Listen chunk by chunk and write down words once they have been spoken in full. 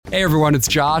Hey everyone, it's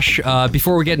Josh.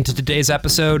 Before we get into today's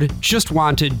episode, just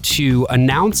wanted to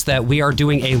announce that we are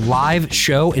doing a live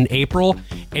show in April,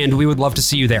 and we would love to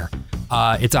see you there.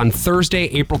 It's on Thursday,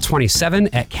 April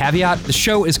 27 at Caveat. The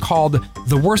show is called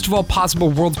The Worst of All Possible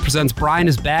Worlds Presents Brian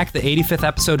is Back, the 85th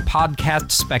episode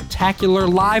podcast spectacular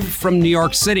live from New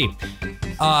York City.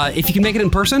 If you can make it in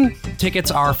person, tickets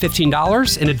are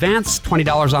 $15 in advance,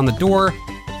 $20 on the door.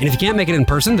 And if you can't make it in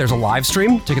person, there's a live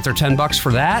stream. Tickets are $10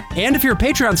 for that. And if you're a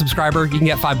Patreon subscriber, you can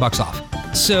get $5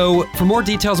 off. So for more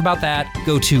details about that,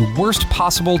 go to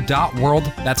worstpossible.world.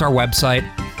 That's our website.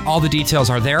 All the details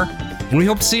are there. And we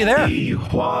hope to see you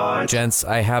there. Gents,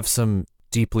 I have some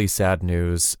deeply sad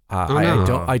news.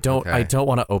 I don't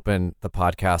want to open the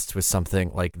podcast with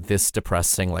something like this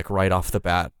depressing, like right off the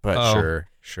bat. But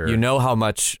sure. You know how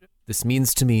much this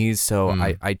means to me, so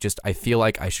I feel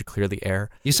like I should clear the air.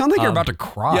 You sound like you're about to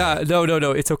cry. Yeah, no,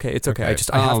 it's okay.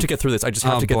 I have to get through this.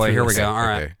 Here we go. All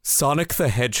right. Okay. Sonic the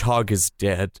Hedgehog is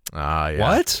dead. Yeah.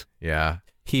 What? Yeah.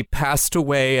 He passed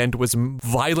away and was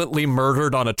violently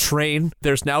murdered on a train.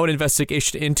 There's now an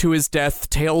investigation into his death.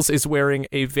 Tails is wearing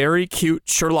a very cute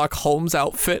Sherlock Holmes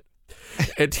outfit.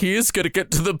 And he is going to get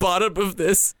to the bottom of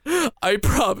this. I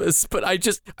promise. But I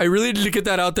really need to get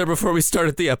that out there before we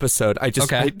started the episode.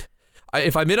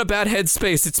 If I'm in a bad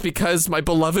headspace, it's because my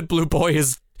beloved blue boy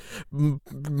is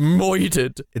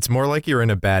moited. It's more like you're in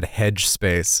a bad hedge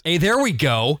space. Hey, there we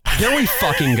go. There we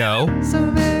fucking go. So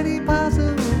many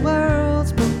possible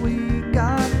worlds, but we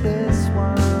got this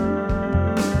one.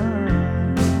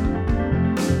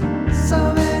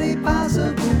 So many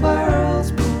possible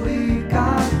worlds, but we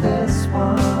got this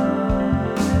one.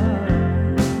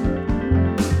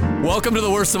 Welcome to the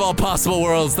Worst of All Possible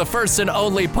Worlds, the first and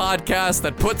only podcast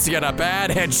that puts you in a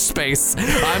bad hedge space.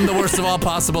 I'm the worst of all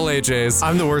possible AJs.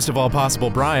 I'm the worst of all possible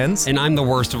Brians. And I'm the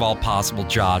worst of all possible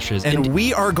Joshes. And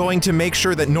we are going to make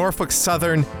sure that Norfolk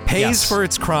Southern pays for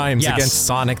its crimes against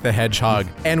Sonic the Hedgehog.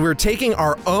 And we're taking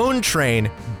our own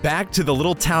train back to the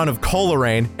little town of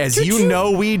Colerainey, as you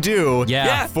know we do,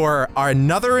 for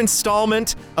another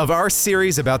installment of our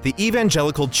series about the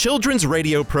evangelical children's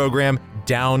radio program,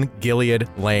 Down Gilead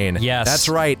Lane. Yes. That's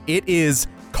right. It is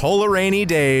Colerainey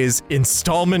Days,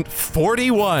 installment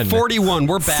 41. 41,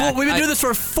 we're back. We've been doing this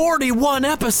for 41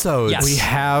 episodes. Yes. We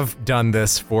have done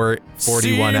this for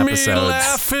 41 episodes. See me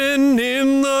laughing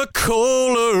in the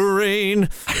Colerainey.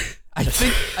 I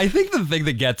think the thing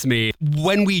that gets me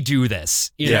when we do this,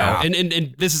 you know,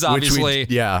 and this is obviously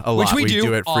a lot. Which we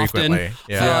do it frequently.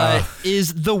 Often,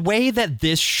 is the way that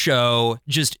this show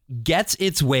just gets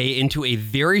its way into a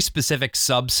very specific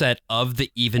subset of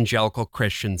the evangelical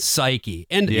Christian psyche.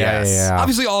 And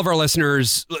obviously all of our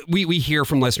listeners, we hear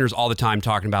from listeners all the time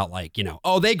talking about, like, you know,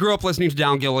 they grew up listening to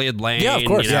Down Gilead Lane. Yeah, of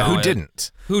course. You know, who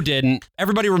didn't? Who didn't?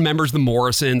 Everybody remembers the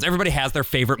Morrisons. Everybody has their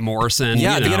favorite Morrison.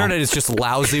 Yeah, you know. The internet is just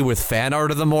lousy with fan art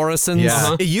of the Morrisons.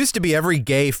 Yeah. It used to be every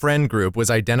gay friend group was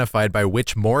identified by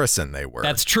which Morrison they were.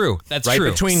 That's true. That's right?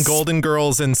 true. Between Golden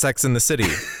Girls and Sex and the City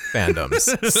fandoms.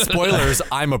 Spoilers,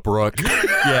 I'm a Brooke.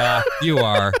 Yeah, you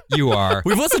are.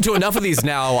 We've listened to enough of these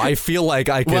now. I feel like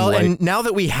I can. Well, and now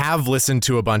that we have listened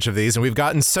to a bunch of these and we've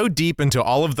gotten so deep into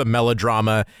all of the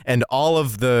melodrama and all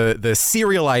of the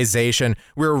serialization,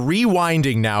 we're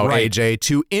rewinding now, AJ,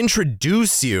 to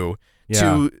introduce you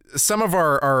to some of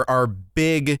our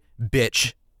big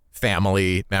bitch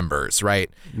family members,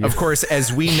 right? Yeah. Of course,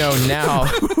 as we know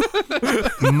now,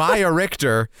 Maya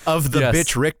Richter of the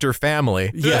bitch Richter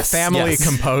family,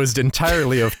 composed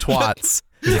entirely of twats.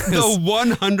 The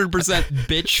 100%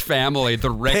 bitch family, the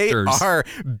Richters. They are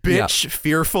bitch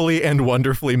fearfully and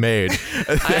wonderfully made.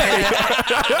 And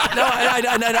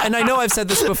I know I've said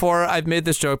this before, I've made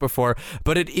this joke before,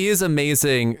 but it is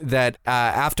amazing that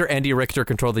after Andy Richter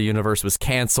Control the Universe was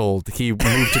canceled, he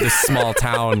moved to this small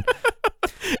town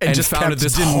and just founded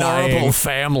this horrible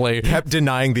family. Kept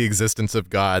denying the existence of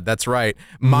God. That's right.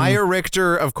 Maya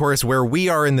Richter, of course, where we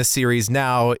are in the series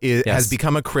now, has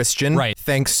become a Christian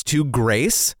thanks to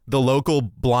Grace, the local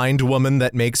blind woman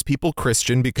that makes people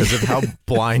Christian because of how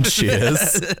blind she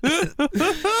is.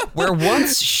 Where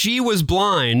once she was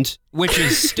blind, which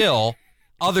is still,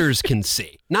 others can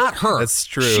see. Not her. That's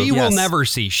true. She will never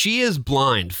see. She is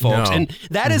blind, folks. No. And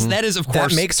that is of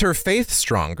course, that makes her faith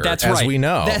stronger. That's as right. we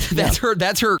know.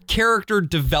 That's her character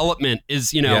development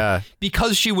is, you know,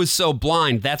 because she was so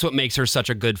blind, that's what makes her such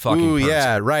a good fucking person.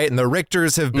 Yeah, right. And the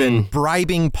Richters have been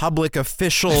bribing public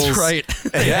officials. That's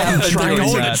right. And trying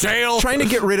to jail. Trying to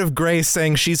get rid of Grace,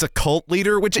 saying she's a cult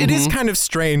leader, which it is kind of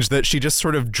strange that she just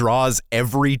sort of draws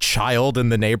every child in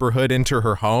the neighborhood into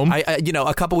her home.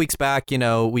 A couple weeks back,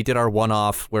 know, we did our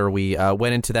one-off where we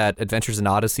went into that Adventures in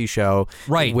Odyssey show.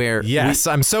 Right. Where Yes,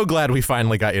 I'm so glad we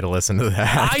finally got you to listen to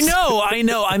that. I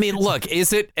know. I mean, look,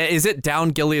 is it down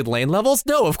Gilead Lane levels?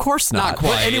 No, of course not. Not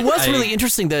quite. And it was really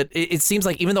interesting that it seems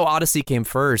like even though Odyssey came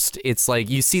first, it's like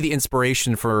you see the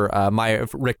inspiration for Maya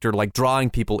Richter like drawing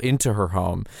people into her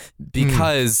home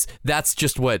because that's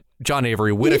just what John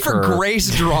Avery Whitaker For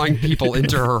Grace drawing people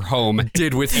into her home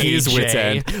did with his AJ. wit's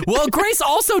end. Well, Grace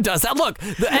also does that. Look,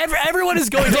 everyone is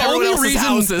going to everyone else's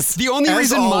houses. The only As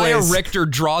reason Maya always. Richter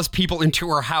draws people into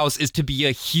her house is to be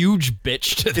a huge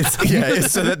bitch to them.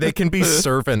 It's so that they can be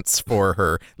servants for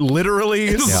her. Literally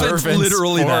It's servants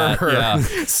literally for that, her. yeah.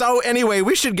 So anyway,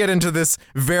 we should get into this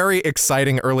very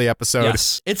exciting early episode.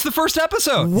 Yes. It's the first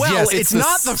episode. Well, Yes, it's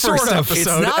not the first episode It's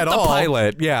not at the all.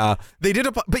 pilot. Yeah. They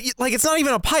did but like it's not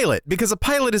even a pilot because a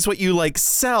pilot is what you like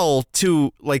sell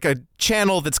to like a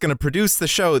channel that's going to produce the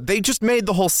show. They just made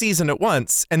the whole season at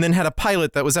once and then had a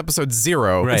pilot that was episode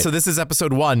 0. Right. And so this is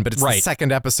episode 1, but it's the Right.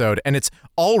 second episode and it's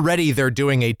already they're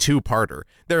doing a 2-parter.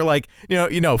 They're like,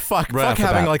 fuck Right off the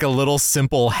having bat. like a little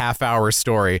simple half-hour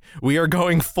story. We are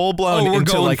going full blown we're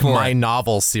into going like for my it.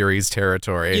 novel series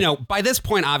territory. By this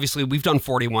point, obviously, we've done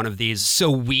 41 of these, so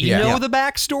we Yeah. know Yeah. the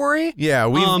backstory. Yeah,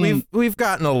 we've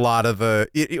gotten a lot of the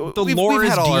lore we've is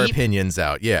had all our deep. opinions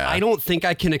out. Yeah. I don't think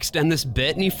I can extend this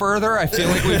bit any further. I feel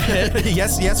like we've hit.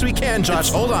 yes, we can, Josh.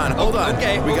 Hold on.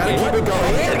 Okay, We gotta okay. keep it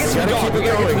going. We gotta get to the dog. We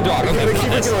gotta get to the dog.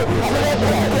 Okay,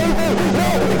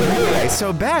 Okay,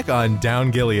 so back on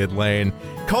Down Gilead Lane,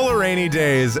 Colerainey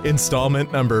Days,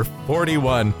 installment number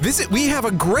 41. We have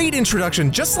a great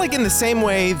introduction, just like in the same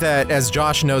way that, as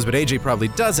Josh knows, but AJ probably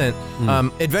doesn't,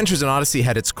 Adventures in Odyssey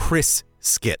had its Chris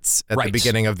skits at the Right.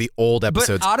 beginning of the old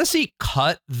episodes. But Odyssey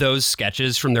cut those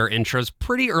sketches from their intros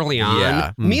pretty early on.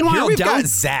 Yeah. Meanwhile, Here we've Down got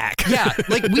Zach. yeah,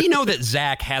 like we know that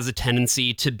Zach has a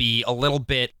tendency to be a little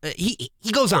bit. He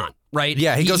goes on, right?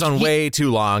 Yeah, he goes on way too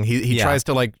long. He Yeah. tries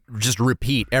to like just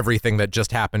repeat everything that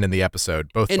just happened in the episode,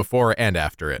 both before and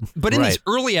after it. But in Right. these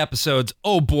early episodes,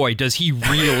 oh boy, does he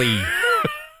really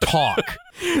talk.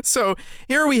 So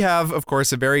here we have, of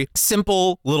course, a very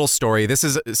simple little story. This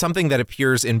is something that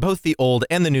appears in both the Old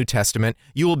and the New Testament.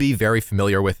 You will be very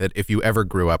familiar with it if you ever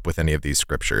grew up with any of these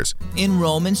scriptures. In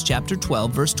Romans chapter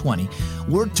 12, verse 20,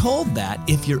 we're told that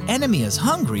if your enemy is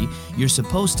hungry, you're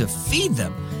supposed to feed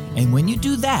them. And when you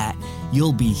do that,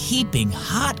 you'll be heaping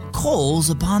hot coals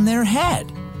upon their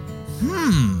head.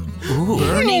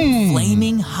 Burning,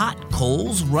 flaming hot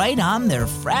coals right on their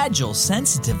fragile,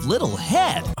 sensitive little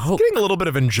head. Getting a little bit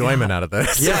of enjoyment out of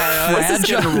this. Yeah, this is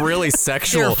getting really Their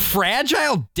sexual.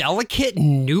 fragile, delicate,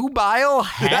 nubile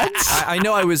heads. I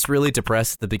know I was really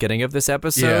depressed at the beginning of this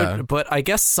episode, Yeah. but I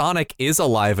guess Sonic is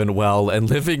alive and well and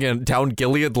living in down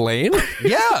Gilead Lane.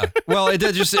 Yeah. Well,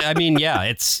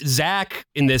 it's Zach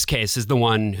in this case is the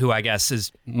one who I guess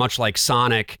is much like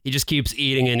Sonic. He just keeps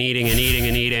eating and eating and eating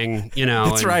and eating,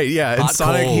 That's right, yeah. In hot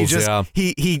Sonic, coals,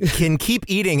 he can keep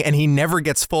eating and he never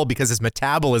gets full because his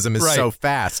metabolism is Right. so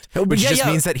fast, which just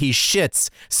means that he shits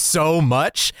so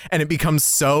much and it becomes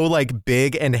so like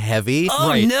big and heavy.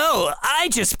 Right. no, I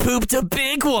just pooped a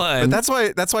big one.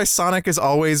 But that's why Sonic is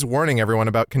always warning everyone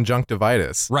about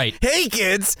conjunctivitis. Right. Hey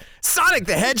kids, Sonic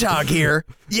the Hedgehog here.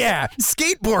 Yeah,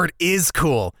 skateboard is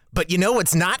cool, but you know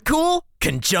what's not cool?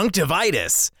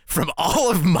 Conjunctivitis. From all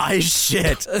of my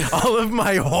shit, all of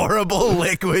my horrible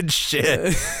liquid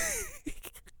shit.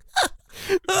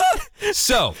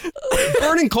 So,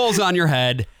 burning coals on your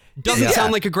head doesn't Yeah.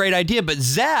 sound like a great idea, but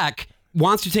Zach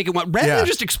wants to take it rather Yeah. than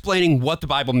just explaining what the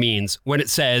Bible means when it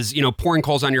says, pouring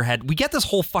coals on your head. We get this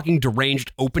whole fucking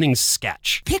deranged opening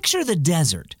sketch. Picture the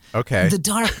desert, Okay. the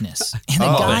darkness, and a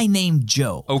guy named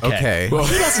Joe. Okay.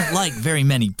 He doesn't like very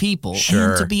many people,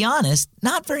 Sure. and to be honest,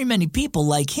 not very many people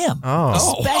like him, Oh.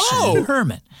 especially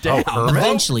Herman. Herman?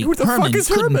 Eventually, Who the fuck Herman is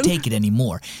couldn't Herman? take it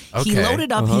anymore. He Okay.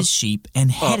 loaded up his sheep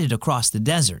and headed across the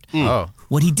desert. Oh.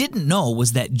 What he didn't know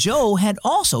was that Joe had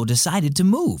also decided to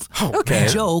move. Okay.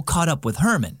 Joe caught up with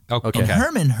Herman, Okay. and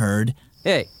Herman heard,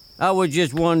 Hey, I was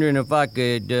just wondering if I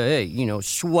could,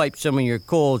 swipe some of your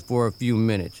coals for a few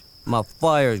minutes. My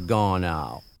fire's gone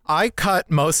out. I cut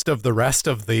most of the rest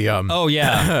of the Oh,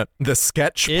 yeah. the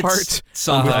sketch It's part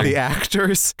something. with the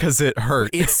actors because it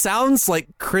hurt. It sounds like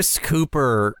Chris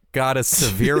Cooper got a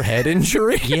severe head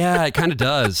injury. Yeah, it kind of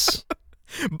does.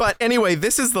 But anyway,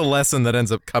 this is the lesson that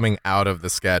ends up coming out of the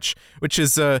sketch, which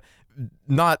is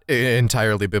not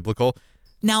entirely biblical.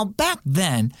 Now, back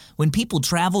then, when people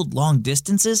traveled long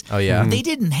distances, they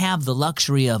didn't have the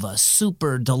luxury of a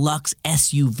super deluxe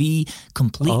SUV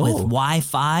complete with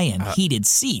Wi-Fi and heated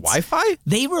seats. Wi-Fi?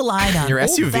 They relied on Your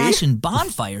SUV? old-fashioned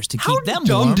bonfires to keep them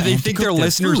dumb warm do they and think to cook their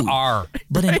listeners food. are?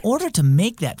 But in order to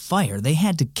make that fire, they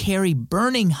had to carry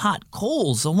burning hot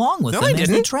coals along with No, them they as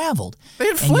they didn't. traveled. They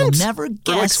had and you'll flints. never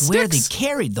They're like guess where they sticks.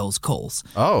 carried those coals.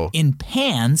 Oh. In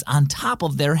pans on top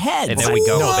of their heads. Hey, there we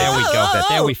go. No, there we go. Whoa!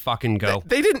 There we fucking go.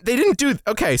 They didn't do.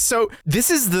 Okay, so this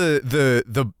is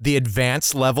the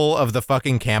advanced level of the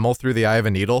fucking camel through the eye of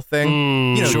a needle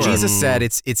thing. Jesus said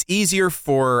it's easier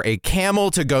for a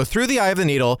camel to go through the eye of the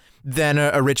needle than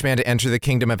a rich man to enter the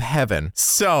kingdom of heaven.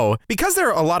 So, because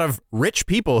there are a lot of rich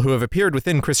people who have appeared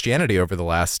within Christianity over the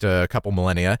last couple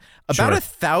millennia, about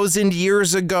 1,000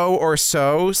 years ago or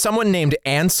so, someone named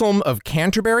Anselm of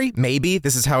Canterbury, maybe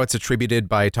this is how it's attributed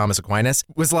by Thomas Aquinas,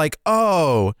 was like,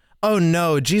 oh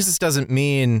no, Jesus doesn't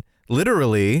mean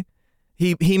literally.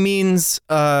 He means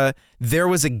there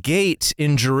was a gate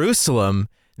in Jerusalem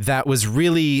that was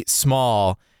really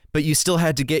small, but you still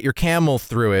had to get your camel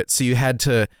through it. So you had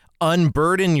to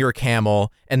unburden your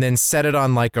camel and then set it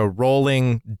on like a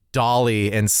rolling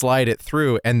dolly and slide it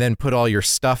through and then put all your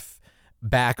stuff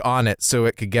back on it so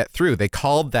it could get through. They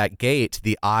called that gate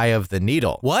the eye of the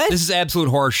needle. What? This is absolute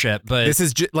horseshit, but This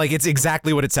is it's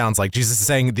exactly what it sounds like. Jesus is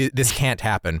saying this can't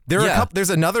happen. There's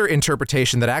another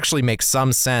interpretation that actually makes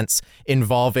some sense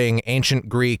involving ancient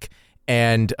Greek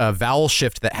and a vowel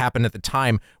shift that happened at the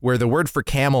time where the word for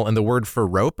camel and the word for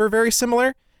rope are very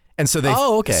similar. And so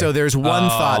so there's one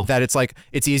thought that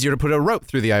it's easier to put a rope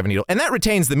through the eye of a needle. And that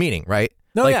retains the meaning, right?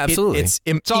 No, yeah, absolutely. It's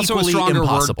also a equally stronger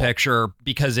impossible. word picture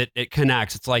because it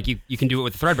connects. It's like you can do it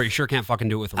with a thread, but you sure can't fucking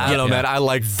do it with a rope. You know, man, I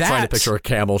like trying to picture a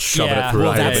camel shoving it through.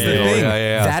 Well, that's the thing.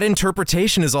 Yeah. That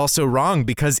interpretation is also wrong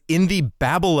because in the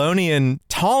Babylonian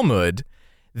Talmud,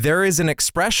 there is an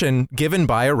expression given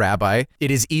by a rabbi.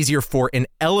 It is easier for an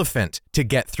elephant to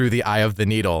get through the eye of the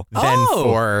needle than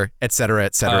for et cetera,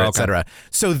 et cetera, et cetera.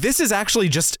 So this is actually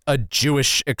just a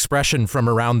Jewish expression from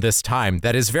around this time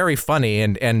that is very funny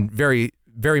and very,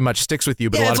 very much sticks with you.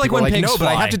 But a lot it's of people like are when like, pigs no, but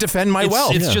I fly. have to defend my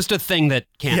wealth. It's just a thing that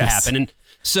can't Yes. happen. And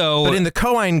so, But in the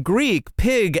Koine Greek,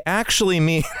 pig actually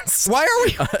means... why are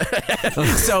we?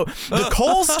 So the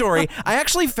coal story, I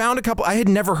actually found a couple. I had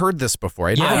never heard this before.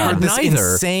 I had never heard this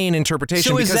neither. insane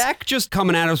interpretation. So is because Zach just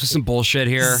coming at us with some bullshit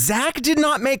here? Zach did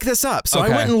not make this up. So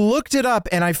Okay. I went and looked it up,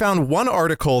 and I found one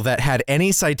article that had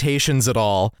any citations at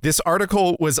all. This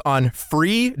article was on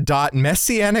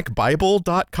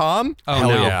free.messianicbible.com. Oh, Hell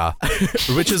no. yeah.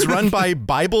 Which is run by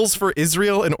Bibles for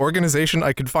Israel, an organization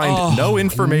I could find no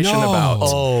information about.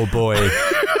 Oh, boy.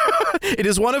 It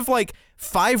is one of like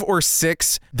 5 or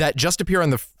 6 that just appear on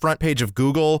the front page of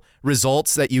Google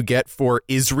results that you get for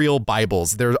Israel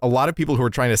Bibles. There are a lot of people who are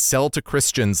trying to sell to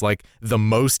Christians like the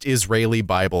most Israeli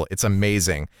Bible. It's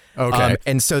amazing. Okay.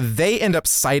 And so they end up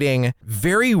citing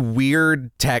very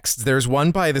weird texts. There's one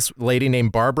by this lady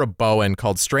named Barbara Bowen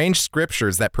called Strange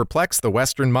Scriptures That Perplex the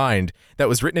Western Mind that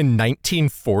was written in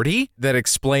 1940 that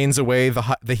explains away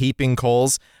the heaping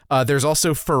coals. There's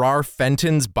also Farrar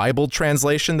Fenton's Bible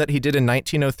translation that he did in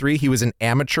 1903. He was an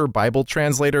amateur Bible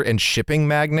translator and shipping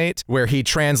magnate, where he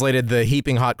translated the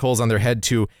heaping hot coals on their head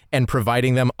to and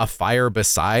providing them a fire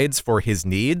besides for his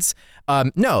needs.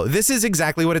 No, this is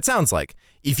exactly what it sounds like.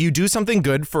 If you do something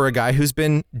good for a guy who's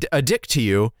been a dick to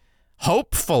you,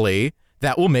 hopefully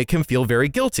that will make him feel very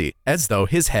guilty, as though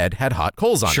his head had hot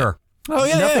coals on it. Sure. Oh,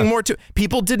 yeah. Nothing more to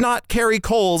people did not carry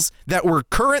coals that were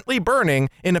currently burning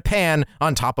in a pan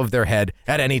on top of their head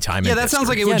at any time. Yeah, in that sounds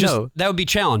like history. it would that would be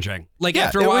challenging. Like Yeah,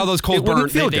 after a it while, would- those coals it wouldn't burn,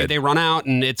 feel they good. run out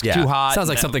and it's Yeah. too hot. Sounds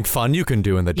like something fun you can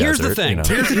do in the Here's desert. the thing. You know?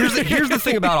 Here's the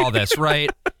thing about all this, right?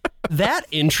 That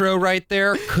intro right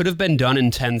there could have been done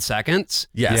in 10 seconds.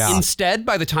 Yes. Yeah. Instead,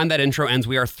 by the time that intro ends,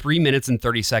 we are 3 minutes and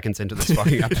 30 seconds into this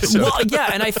fucking episode. Well, yeah,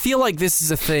 and I feel like this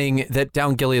is a thing that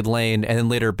Down Gilead Lane and then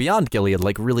later Beyond Gilead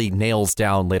like really nails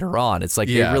down later on. It's like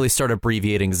they really start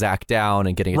abbreviating Zach down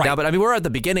and getting it Right. down. But I mean, we're at the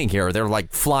beginning here. They're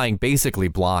like flying basically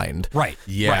blind. Right.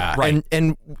 Yeah. Right.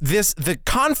 And the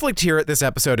conflict here at this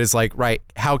episode is like, right,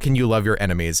 how can you love your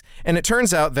enemies? And it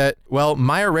turns out that, well,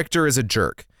 Maya Richter is a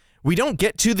jerk. We don't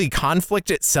get to the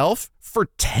conflict itself for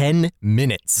 10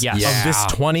 minutes Yes. of this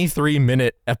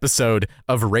 23-minute episode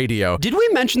of radio. Did we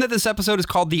mention that this episode is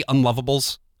called The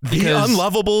Unlovables? The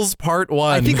Unlovables Part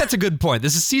 1. I think that's a good point.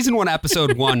 This is season 1,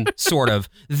 episode 1, sort of.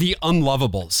 The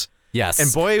Unlovables. Yes.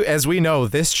 And boy, as we know,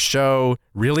 this show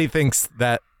really thinks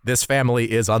that this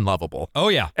family is unlovable. Oh,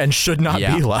 yeah. And should not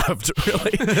be loved,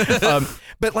 really.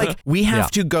 But like, we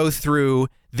have to go through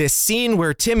this scene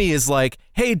where Timmy is like,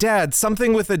 hey, Dad,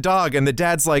 something with a dog. And the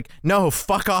dad's like, no,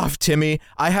 fuck off, Timmy.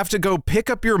 I have to go pick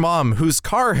up your mom whose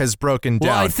car has broken down.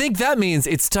 Well, I think that means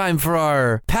it's time for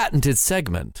our patented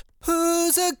segment.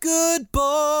 Who's a good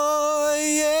boy?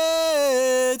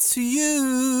 It's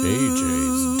you.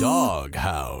 AJ's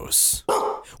Doghouse.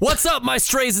 What's up, my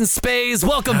strays and spays?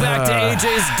 Welcome back to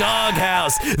AJ's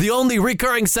Doghouse, the only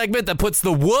recurring segment that puts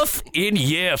the woof in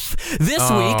yiff.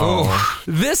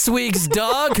 This week's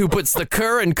dog who puts the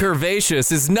cur in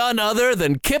curvaceous is none other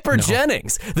than Kipper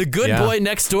Jennings, the good boy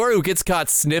next door who gets caught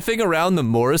sniffing around the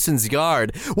Morrisons'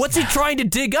 yard. What's he trying to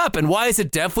dig up, and why is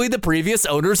it definitely the previous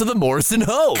owners of the Morrison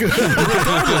home?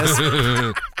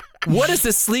 Regardless, what does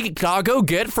the sleek doggo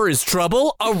get for his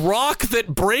trouble? A rock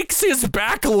that breaks his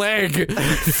back leg,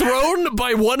 thrown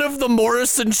by one of the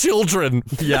Morrison children.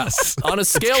 Yes. On a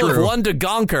scale of 1 to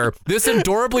Gonker, this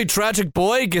adorably tragic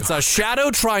boy gets a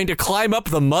shadow trying to climb up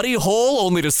the muddy hole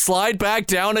only to slide back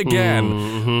down again.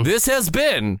 Mm-hmm. This has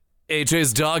been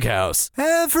AJ's Doghouse.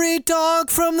 Every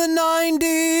dog from the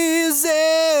 90s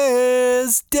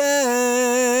is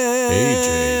dead.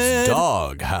 AJ's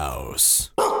Doghouse.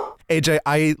 AJ,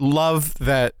 I love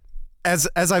that, as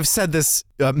I've said this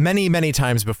many, many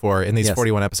times before in these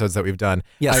 41 episodes that we've done,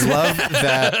 I love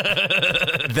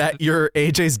that your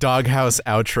AJ's Doghouse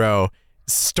outro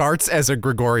starts as a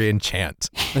Gregorian chant.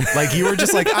 Like, you were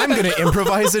just like, I'm going to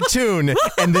improvise a tune,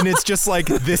 and then it's just like,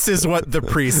 this is what the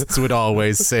priests would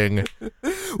always sing.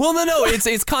 Well, no,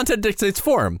 it's content dictates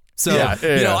form. So,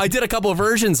 you know, I did a couple of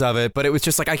versions of it, but it was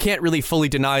just like, I can't really fully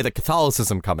deny the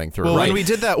Catholicism coming through. Well, right? when we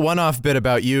did that one-off bit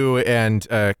about you and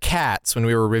cats, when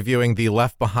we were reviewing the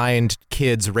Left Behind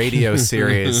Kids radio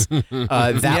series,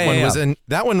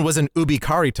 that one was an ubi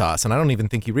caritas, and I don't even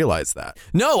think you realized that.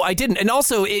 No, I didn't. And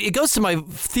also, it goes to my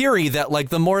theory that, like,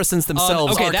 the Morrisons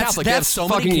themselves are Catholic. That's so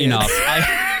fucking many enough.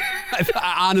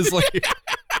 I honestly,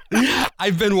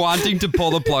 I've been wanting to pull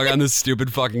the plug on this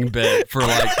stupid fucking bit for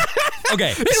like,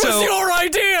 okay. It was your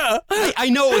idea. I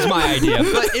know it was my idea,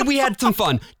 but we had some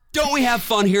fun. Don't we have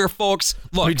fun here, folks?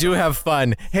 Look, we do have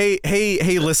fun. Hey,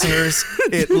 listeners!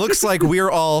 It looks like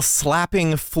we're all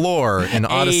slapping floor in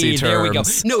Odyssey terms. There we go.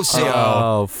 No,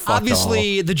 so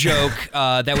obviously the joke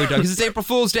that we've done, because it's April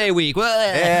Fool's Day week.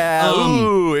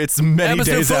 It's many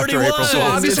days 41. after April Fool's. So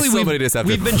obviously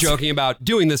we've been joking about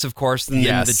doing this, of course, and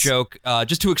then the joke,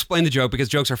 just to explain the joke, because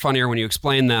jokes are funnier when you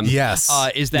explain them. Yes.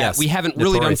 Is that we haven't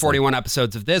really done 41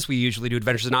 episodes of this. We usually do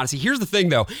Adventures in Odyssey. Here's the thing,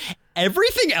 though.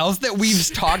 Everything else that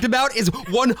we've talked about is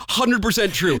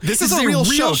 100% true. This is a real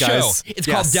show, guys. It's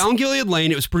called Down Gilead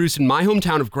Lane. It was produced in my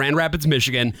hometown of Grand Rapids,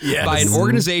 Michigan, by an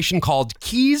organization called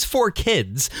Keys for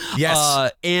Kids.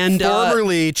 Yes. And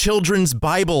formerly Children's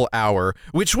Bible Hour,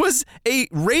 which was a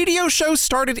radio show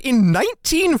started in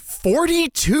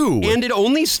 1942. And it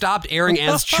only stopped airing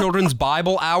as Children's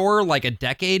Bible Hour like a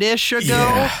decade-ish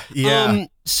ago. Yeah.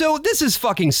 So this is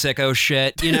fucking sicko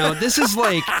shit, you know. This is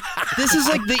like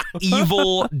the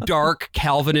evil, dark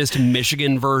Calvinist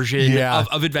Michigan version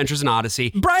of Adventures in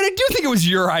Odyssey. Brian, I do think it was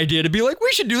your idea to be like,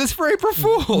 we should do this for April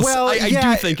Fools. Well, I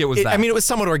do think it was that. I mean, it was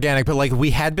somewhat organic, but like, we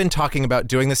had been talking about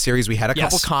doing the series. We had a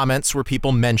couple comments where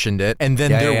people mentioned it, and then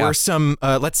there were some,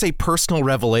 let's say, personal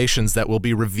revelations that will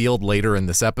be revealed later in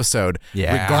this episode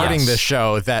regarding the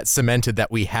show that cemented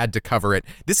that we had to cover it.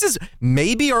 This is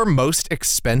maybe our most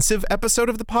expensive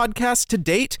episode of the podcast to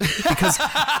date, because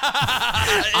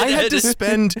I had to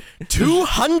spend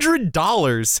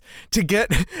 $200 to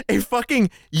get a fucking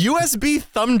USB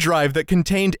thumb drive that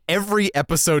contained every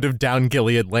episode of Down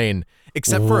Gilead Lane,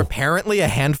 except for apparently a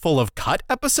handful of cut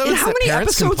episodes that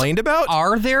parents complained about.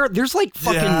 Are there? There's like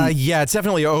fucking... yeah, it's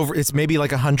definitely over. It's maybe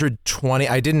like 120.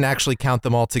 I didn't actually count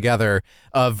them all together,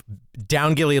 of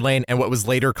Down Gilead Lane and what was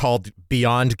later called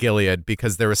Beyond Gilead,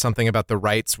 because there was something about the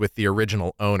rights with the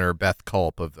original owner, Beth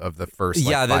Culp, of the first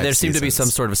there seemed to be some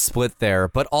sort of split there.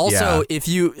 But also, if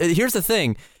you... Here's the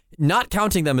thing. Not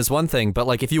counting them is one thing, but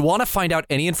like, if you want to find out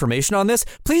any information on this,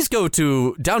 please go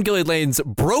to Down Gilead Lane's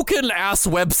broken ass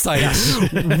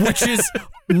website, which is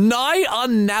nigh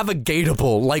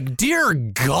unnavigatable. Like, dear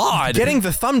God. Getting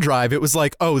the thumb drive, it was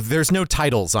like, oh, there's no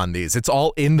titles on these. It's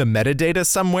all in the metadata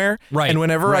somewhere. Right. And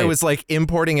whenever I was like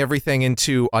importing everything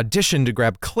into Audition to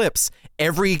grab clips,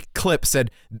 every clip said,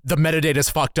 the metadata's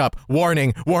fucked up.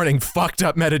 Warning, fucked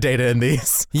up metadata in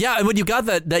these. Yeah, and when you got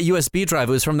that USB drive,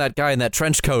 it was from that guy in that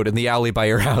trench coat in the alley by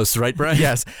your house, right, Brian?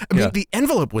 Yes. I mean, the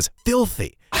envelope was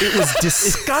filthy. It was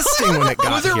disgusting when it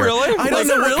got Was it here. really? I don't Was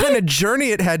know it what really? kind of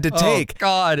journey it had to take. Oh,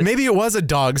 God. Maybe it was a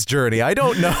dog's journey. I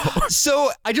don't know.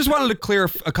 So I just wanted to clear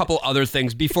a couple other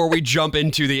things before we jump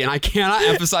into and I cannot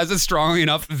emphasize this strongly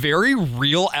enough, very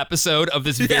real episode of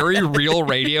this very real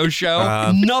radio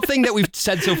show. Nothing that we've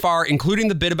said so far, including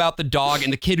the bit about the dog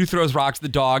and the kid who throws rocks at the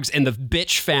dogs and the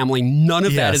bitch family, none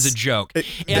of that is a joke.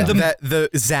 And the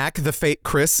Zach, the fake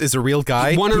Chris, is a real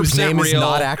guy 100% whose name is real.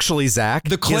 not actually Zach.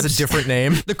 He has a different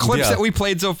name. The clips that we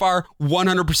played so far,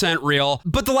 100% real.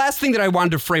 But the last thing that I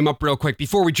wanted to frame up real quick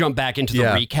before we jump back into the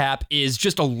recap is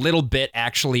just a little bit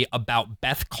actually about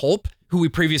Beth Culp, who we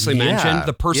previously mentioned,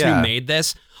 the person who made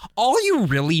this. All you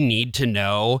really need to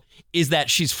know is that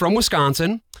she's from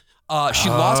Wisconsin. She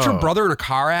lost her brother in a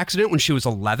car accident when she was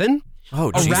 11.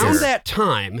 Oh, Around that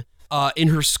time, in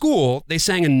her school, they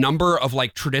sang a number of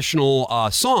like traditional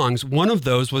songs. One of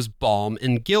those was Balm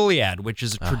in Gilead, which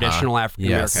is a traditional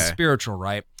African-American spiritual,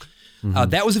 right?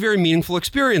 That was a very meaningful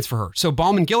experience for her. So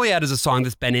Balm in Gilead is a song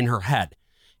that's been in her head.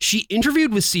 She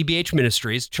interviewed with CBH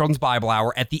Ministries, Children's Bible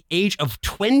Hour, at the age of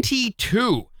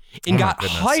 22 and got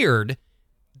hired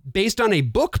based on a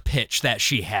book pitch that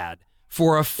she had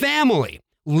for a family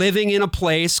living in a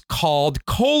place called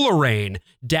Colerainey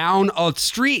down a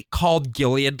street called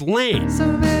Gilead Lane.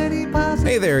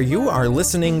 Hey there, you are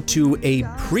listening to a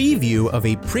preview of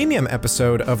a premium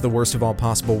episode of The Worst of All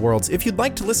Possible Worlds. If you'd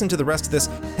like to listen to the rest of this,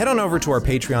 head on over to our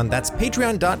Patreon. That's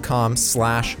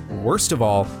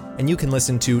patreon.com/worstofall. And you can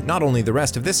listen to not only the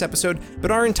rest of this episode, but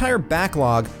our entire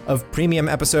backlog of premium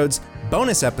episodes,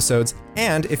 bonus episodes,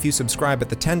 and if you subscribe at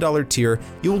the $10 tier,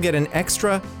 you will get an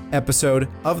extra episode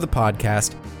of the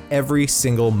podcast every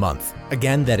single month.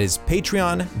 Again, that is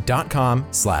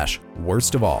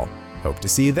patreon.com/worstofall. Hope to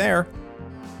see you there.